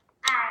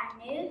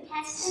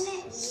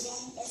Testament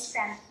reading is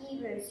from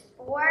Hebrews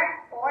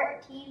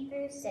 4:14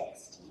 through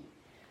 16.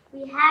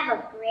 We have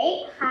a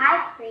great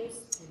high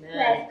priest who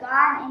has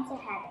gone into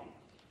heaven.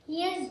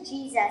 He is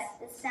Jesus,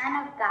 the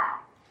Son of God.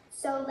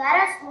 So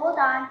let us hold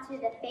on to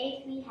the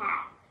faith we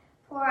have,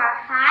 for our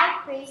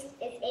high priest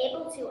is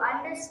able to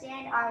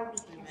understand our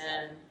weaknesses.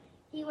 Amen.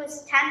 He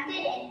was tempted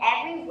in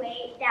every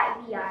way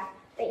that we are,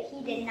 but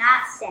he did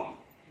not sin.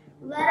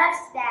 Let us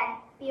then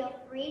feel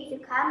free to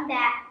come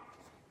back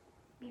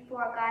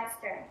before God's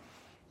throne.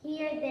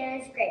 Here there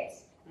is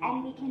grace,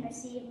 and we can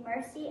receive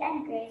mercy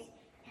and grace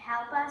to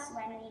help us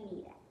when we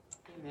need it.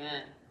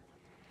 Amen.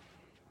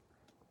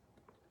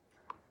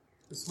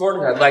 This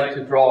morning I'd like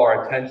to draw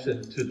our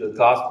attention to the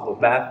Gospel of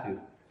Matthew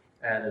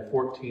and the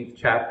 14th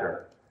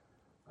chapter.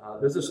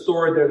 There's a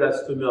story there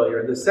that's familiar,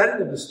 and the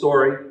setting of the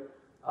story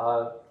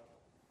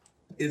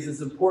is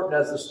as important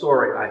as the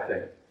story, I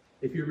think.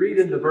 If you read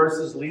in the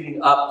verses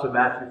leading up to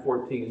Matthew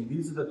 14,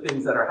 these are the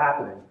things that are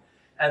happening.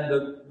 And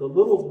the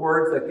little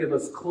words that give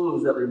us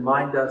clues that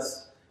remind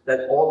us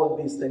that all of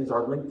these things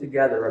are linked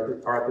together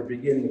are at the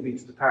beginning of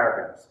each of the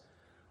paragraphs.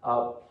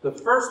 The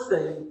first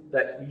thing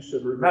that you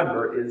should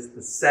remember is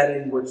the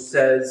setting which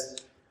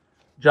says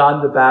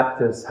John the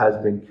Baptist has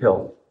been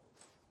killed.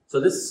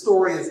 So this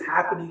story is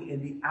happening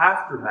in the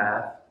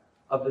aftermath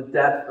of the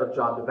death of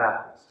John the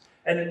Baptist.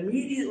 And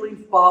immediately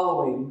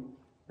following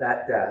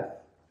that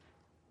death,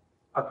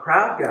 a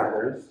crowd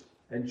gathers,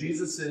 and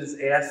Jesus is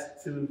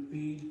asked to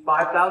feed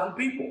 5,000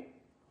 people,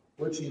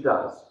 which he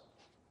does.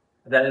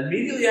 And then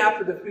immediately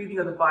after the feeding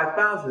of the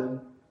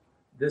 5,000,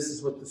 this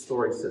is what the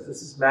story says.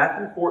 This is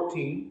Matthew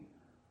 14,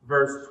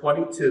 verse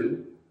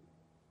 22.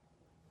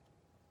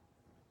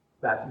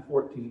 Matthew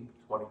 14,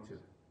 22.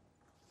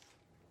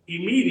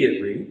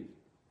 Immediately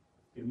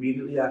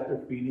after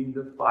feeding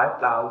the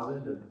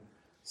 5,000 and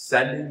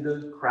sending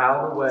the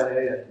crowd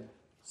away and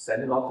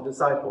sending off the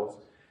disciples,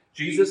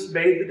 Jesus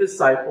made the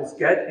disciples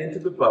get into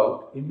the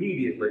boat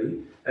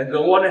immediately and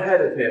go on ahead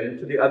of him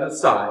to the other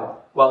side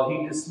while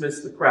he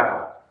dismissed the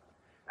crowd.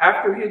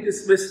 After he had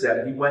dismissed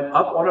them, he went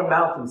up on a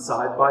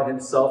mountainside by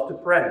himself to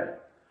pray.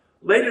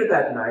 Later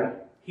that night,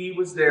 he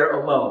was there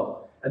alone,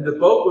 and the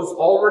boat was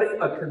already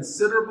a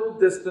considerable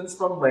distance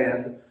from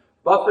land,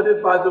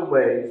 buffeted by the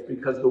waves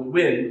because the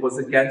wind was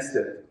against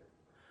it.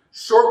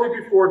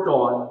 Shortly before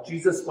dawn,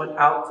 Jesus went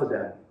out to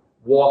them,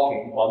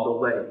 walking on the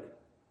lake.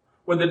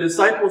 When the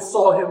disciples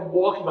saw him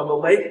walking on the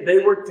lake, they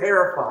were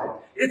terrified.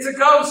 "It's a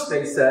ghost,"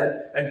 they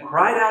said, and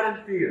cried out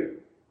in fear.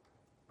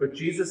 But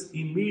Jesus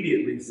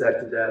immediately said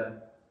to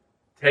them,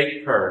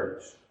 "Take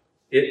courage.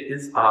 It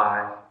is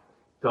I.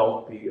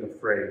 Don't be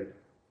afraid."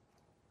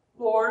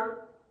 "Lord,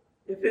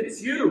 if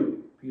it's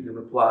you," Peter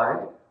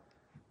replied,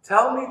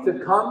 "tell me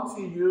to come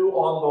to you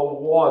on the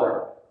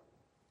water."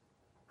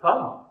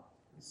 "Come,"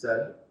 he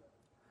said.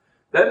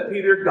 Then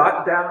Peter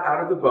got down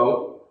out of the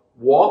boat,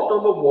 walked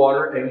on the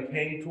water, and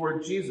came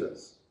toward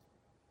Jesus.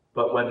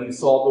 But when he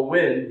saw the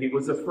wind, he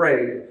was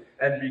afraid,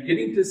 and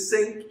beginning to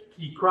sink,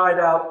 he cried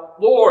out,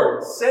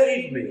 "Lord,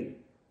 save me!"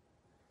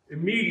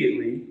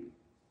 Immediately,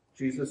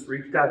 Jesus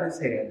reached out his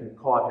hand and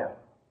caught him.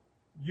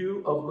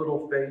 "You of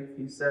little faith,"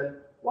 he said,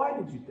 "why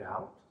did you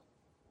doubt?"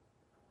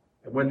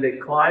 And when they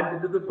climbed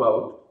into the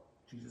boat,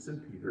 Jesus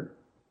and Peter,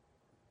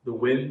 the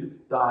wind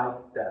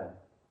died down.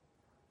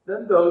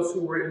 Then those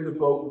who were in the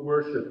boat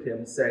worshipped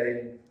him,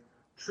 saying,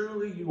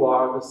 "Truly you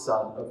are the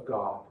Son of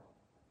God."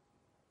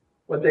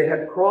 When they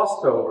had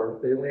crossed over,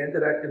 they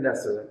landed at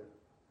Gennesaret.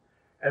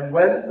 And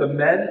when the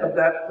men of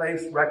that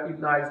place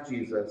recognized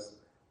Jesus,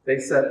 they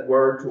sent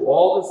word to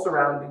all the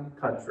surrounding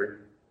country.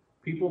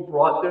 People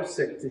brought their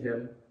sick to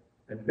him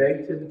and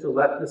begged him to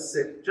let the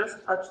sick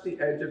just touch the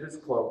edge of his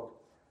cloak,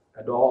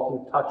 and all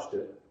who touched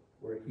it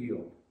were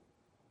healed.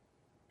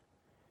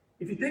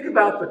 If you think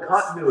about the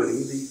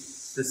continuity,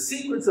 the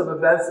sequence of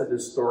events of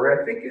this story,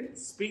 I think it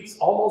speaks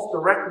almost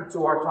directly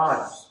to our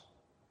times.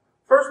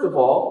 First of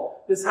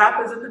all, this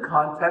happens in the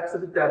context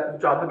of the death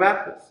of John the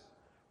Baptist.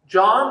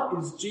 John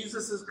is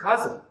Jesus'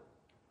 cousin.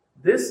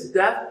 This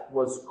death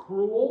was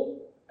cruel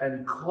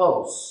and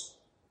close.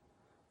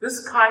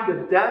 This kind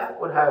of death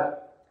would have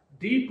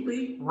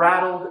deeply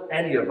rattled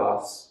any of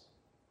us.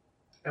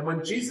 And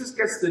when Jesus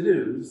gets the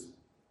news,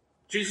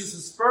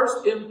 Jesus'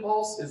 first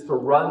impulse is to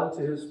run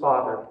to his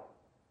Father.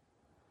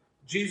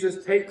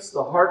 Jesus takes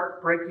the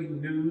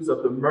heartbreaking news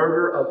of the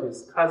murder of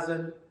his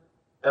cousin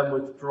and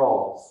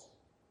withdraws.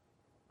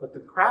 But the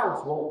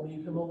crowds won't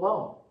leave him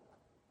alone.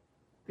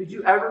 Did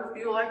you ever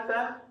feel like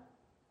that?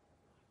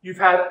 You've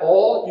had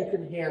all you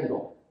can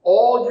handle,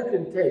 all you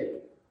can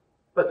take,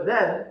 but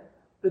then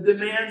the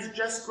demands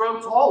just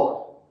grow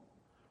taller.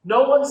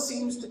 No one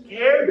seems to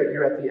care that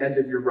you're at the end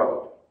of your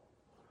rope.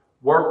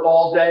 Work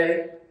all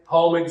day,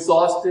 home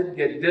exhausted,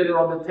 get dinner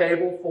on the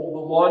table, fold the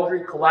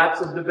laundry,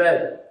 collapse into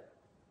bed.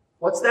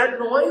 What's that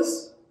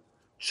noise?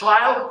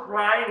 Child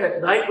crying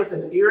at night with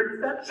an ear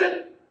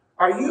infection?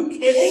 Are you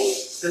kidding?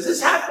 Does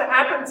this have to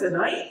happen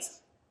tonight?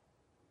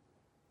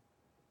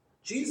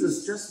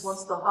 Jesus just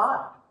wants to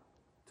hide,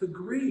 to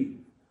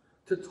grieve,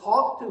 to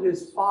talk to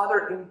his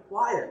Father in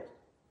quiet.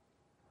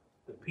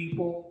 The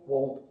people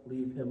won't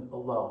leave him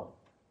alone.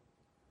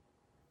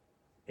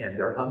 And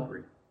they're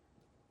hungry.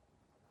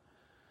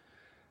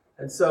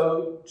 And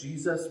so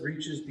Jesus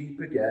reaches deep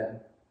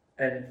again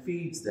and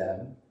feeds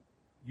them,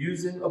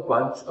 using a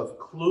bunch of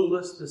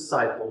clueless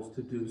disciples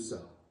to do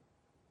so.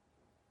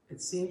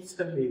 It seems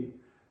to me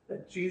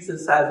that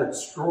Jesus has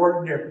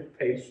extraordinary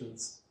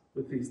patience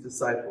with these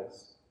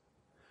disciples.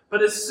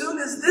 But as soon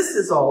as this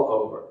is all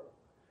over,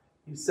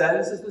 he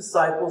sends his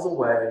disciples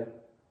away,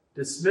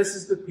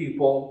 dismisses the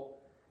people,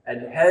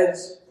 and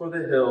heads for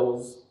the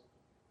hills.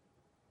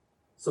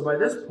 So by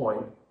this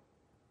point,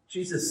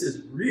 Jesus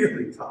is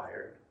really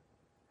tired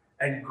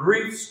and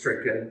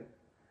grief-stricken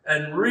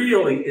and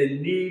really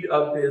in need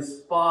of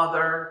his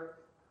Father.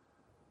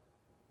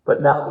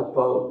 But now the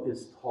boat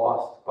is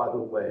tossed by the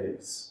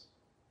waves,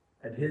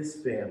 and his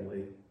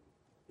family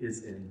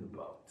is in the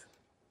boat.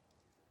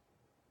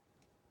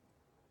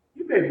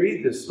 You may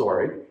read this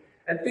story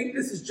and think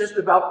this is just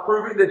about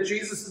proving that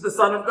Jesus is the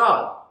Son of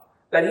God,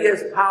 that he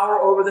has power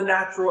over the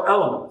natural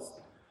elements.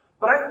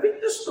 But I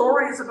think the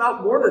story is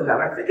about more than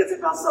that. I think it's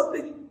about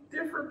something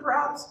different,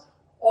 perhaps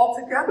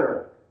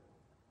altogether.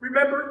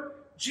 Remember,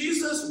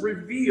 Jesus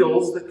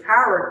reveals the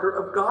character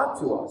of God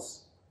to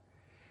us.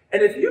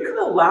 And if you can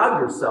allow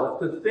yourself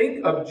to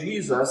think of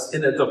Jesus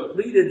in a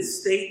depleted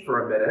state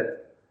for a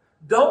minute,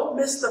 don't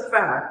miss the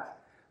fact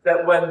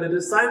that when the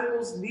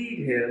disciples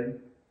need him,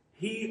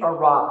 he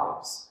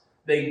arrives.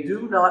 They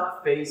do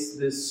not face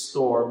this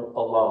storm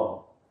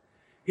alone.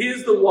 He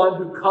is the one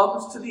who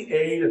comes to the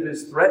aid of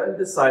his threatened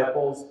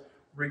disciples,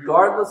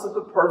 regardless of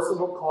the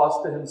personal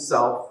cost to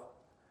himself.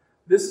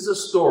 This is a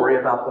story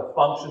about the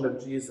function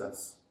of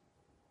Jesus.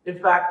 In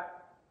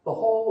fact, the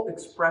whole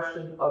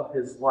expression of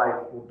his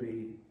life will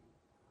be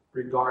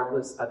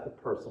regardless at the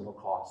personal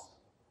cost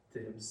to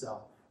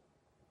himself.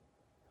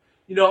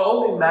 You know,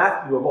 only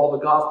Matthew, of all the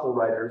gospel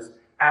writers,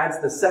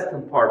 adds the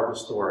second part of the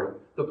story,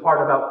 the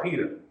part about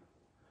Peter.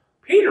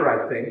 Peter,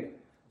 I think,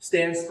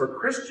 stands for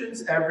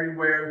Christians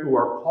everywhere who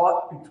are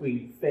caught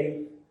between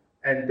faith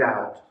and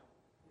doubt.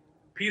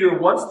 Peter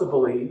wants to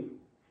believe,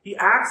 he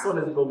acts on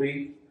his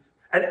belief,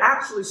 and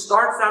actually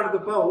starts out of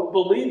the boat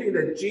believing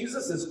that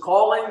Jesus is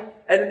calling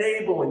and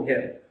enabling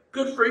him.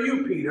 Good for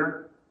you,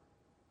 Peter.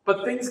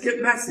 But things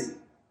get messy,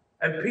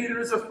 and Peter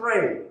is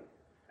afraid,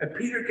 and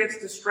Peter gets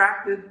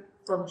distracted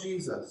from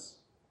Jesus.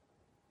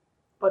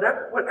 But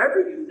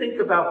whatever you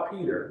think about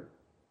Peter,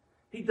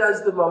 he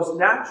does the most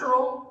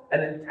natural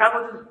and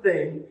intelligent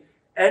thing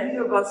any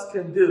of us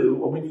can do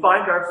when we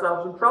find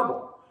ourselves in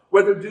trouble,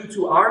 whether due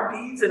to our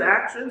deeds and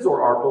actions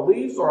or our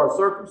beliefs or our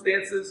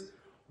circumstances.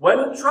 When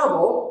in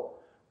trouble,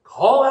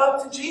 call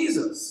out to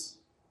Jesus.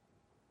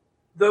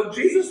 Though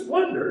Jesus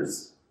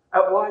wonders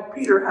at why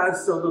Peter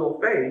has so little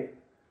faith,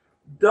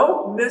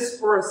 don't miss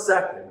for a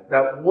second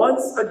that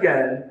once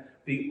again,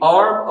 the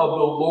arm of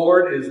the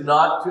Lord is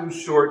not too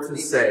short to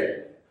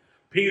save.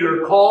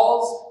 Peter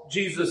calls,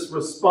 Jesus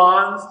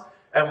responds,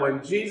 and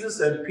when Jesus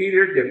and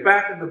Peter get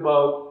back in the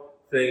boat,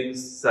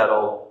 things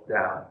settle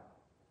down.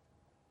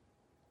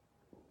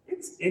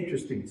 It's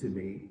interesting to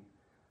me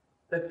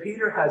that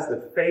Peter has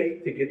the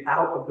faith to get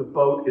out of the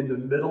boat in the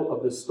middle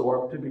of the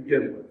storm to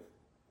begin with.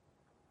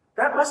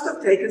 That must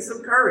have taken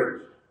some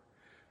courage.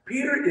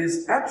 Peter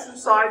is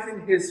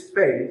exercising his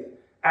faith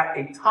at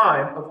a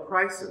time of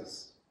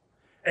crisis.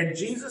 And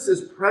Jesus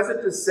is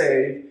present to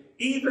save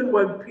even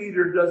when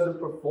Peter doesn't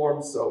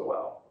perform so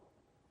well.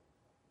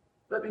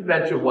 Let me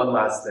mention one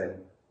last thing.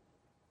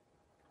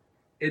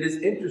 It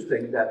is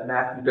interesting that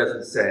Matthew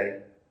doesn't say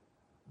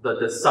the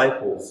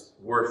disciples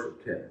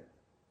worshiped him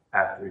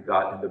after he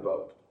got in the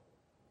boat.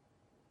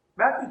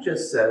 Matthew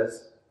just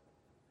says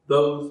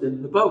those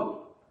in the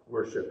boat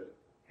worshiped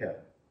him.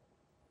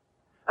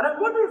 And I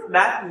wonder if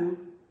Matthew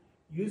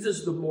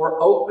uses the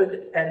more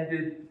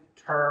open-ended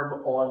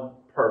term on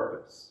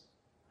purpose,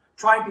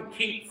 trying to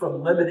keep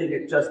from limiting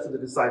it just to the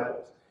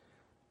disciples.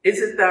 Is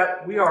it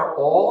that we are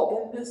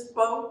all in this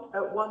boat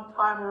at one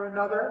time or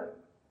another?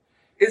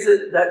 Is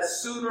it that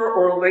sooner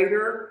or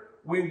later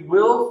we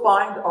will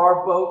find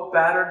our boat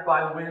battered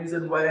by winds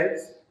and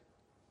waves?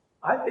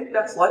 I think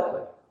that's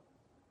likely.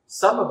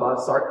 Some of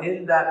us are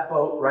in that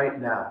boat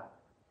right now.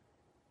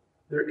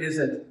 There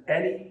isn't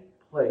any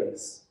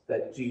place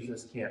that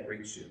Jesus can't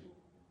reach you.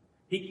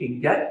 He can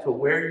get to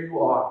where you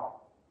are.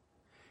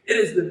 It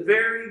is the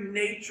very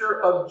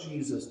nature of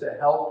Jesus to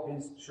help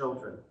his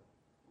children.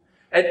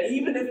 And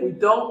even if we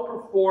don't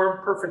perform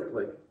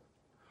perfectly,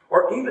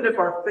 or even if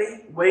our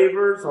faith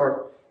wavers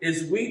or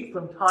is weak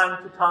from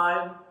time to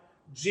time,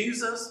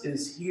 Jesus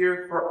is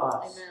here for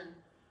us. Amen.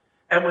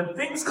 And when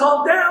things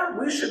calm down,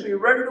 we should be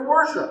ready to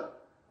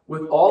worship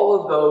with all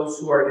of those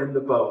who are in the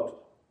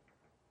boat.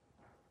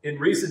 In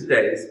recent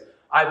days,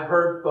 I've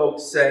heard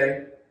folks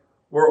say,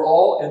 we're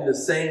all in the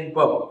same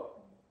boat.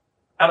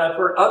 And I've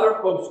heard other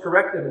folks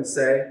correct them and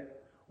say,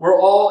 we're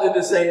all in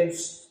the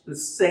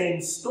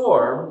same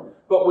storm,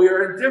 but we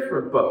are in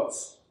different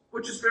boats,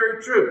 which is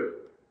very true.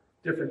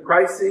 Different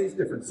crises,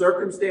 different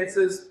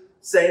circumstances,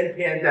 same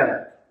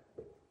pandemic.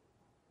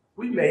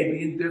 We may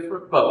be in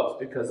different boats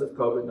because of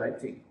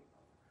COVID-19.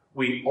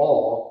 We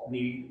all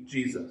need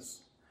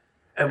Jesus.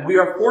 And we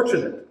are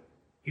fortunate.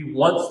 He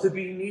wants to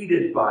be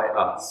needed by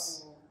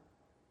us.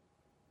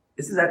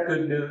 Isn't that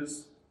good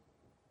news?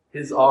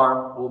 His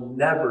arm will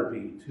never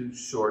be too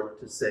short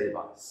to save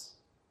us.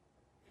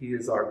 He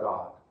is our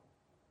God.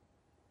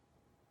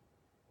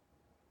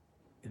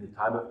 In the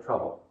time of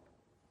trouble,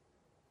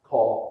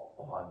 call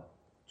on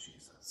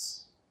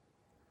Jesus.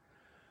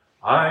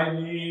 I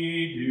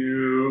need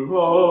you,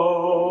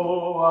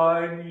 oh,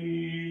 I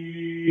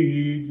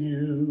need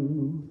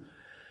you.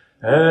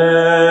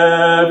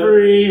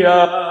 Every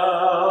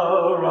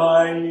hour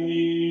I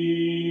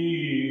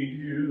need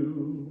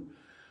you.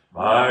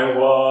 My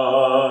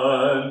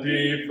one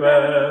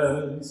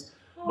defense,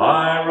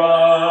 my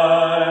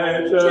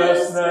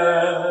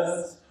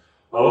righteousness.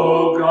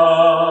 Oh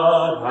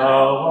God,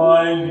 how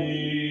I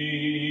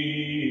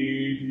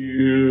need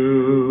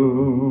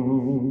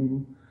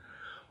you.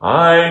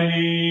 I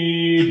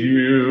need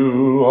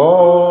you,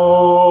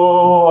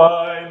 oh,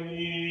 I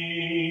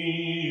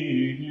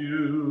need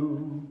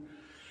you.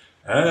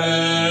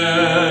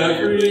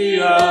 Every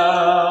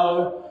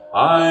hour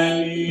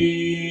I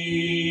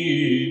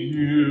need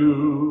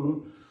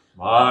you.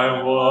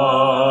 My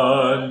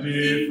one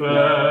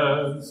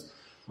defense,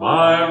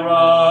 my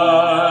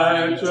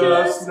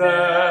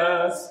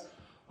righteousness.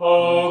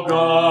 Oh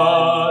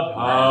God,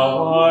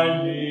 how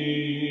I need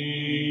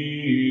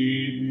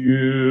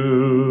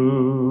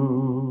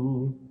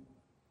you.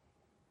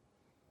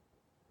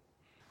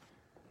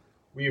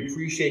 We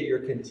appreciate your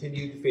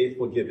continued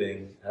faithful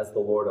giving as the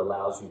Lord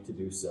allows you to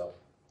do so.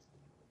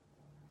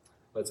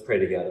 Let's pray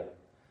together.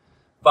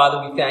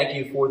 Father, we thank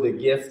you for the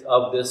gift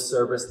of this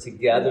service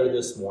together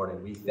this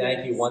morning. We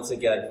thank you once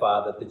again,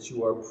 Father, that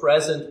you are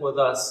present with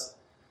us,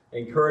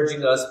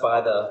 encouraging us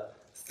by the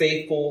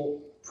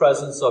faithful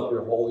presence of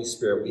your Holy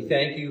Spirit. We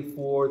thank you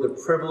for the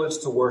privilege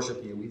to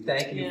worship you. We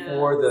thank you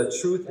for the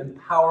truth and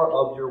power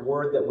of your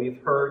word that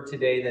we've heard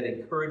today that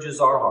encourages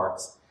our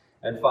hearts.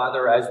 And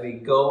Father, as we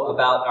go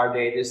about our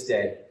day this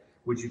day,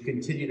 would you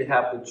continue to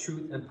have the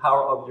truth and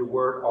power of your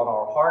word on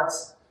our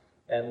hearts?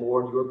 And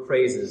Lord, your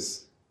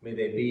praises, may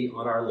they be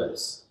on our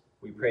lips.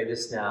 We pray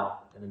this now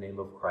in the name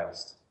of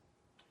Christ.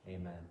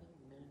 Amen.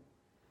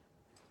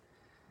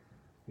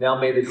 Now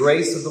may the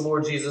grace of the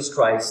Lord Jesus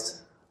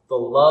Christ, the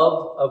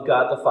love of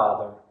God the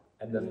Father,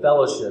 and the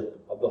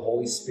fellowship of the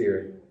Holy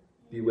Spirit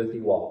be with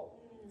you all.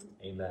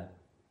 Amen.